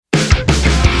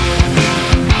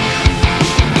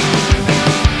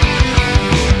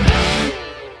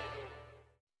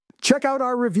Check out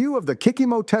our review of the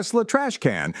KIKIMO Tesla trash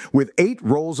can with 8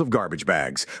 rolls of garbage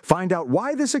bags. Find out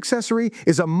why this accessory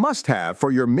is a must-have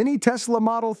for your mini Tesla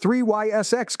Model 3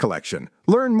 YSX collection.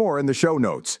 Learn more in the show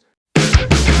notes.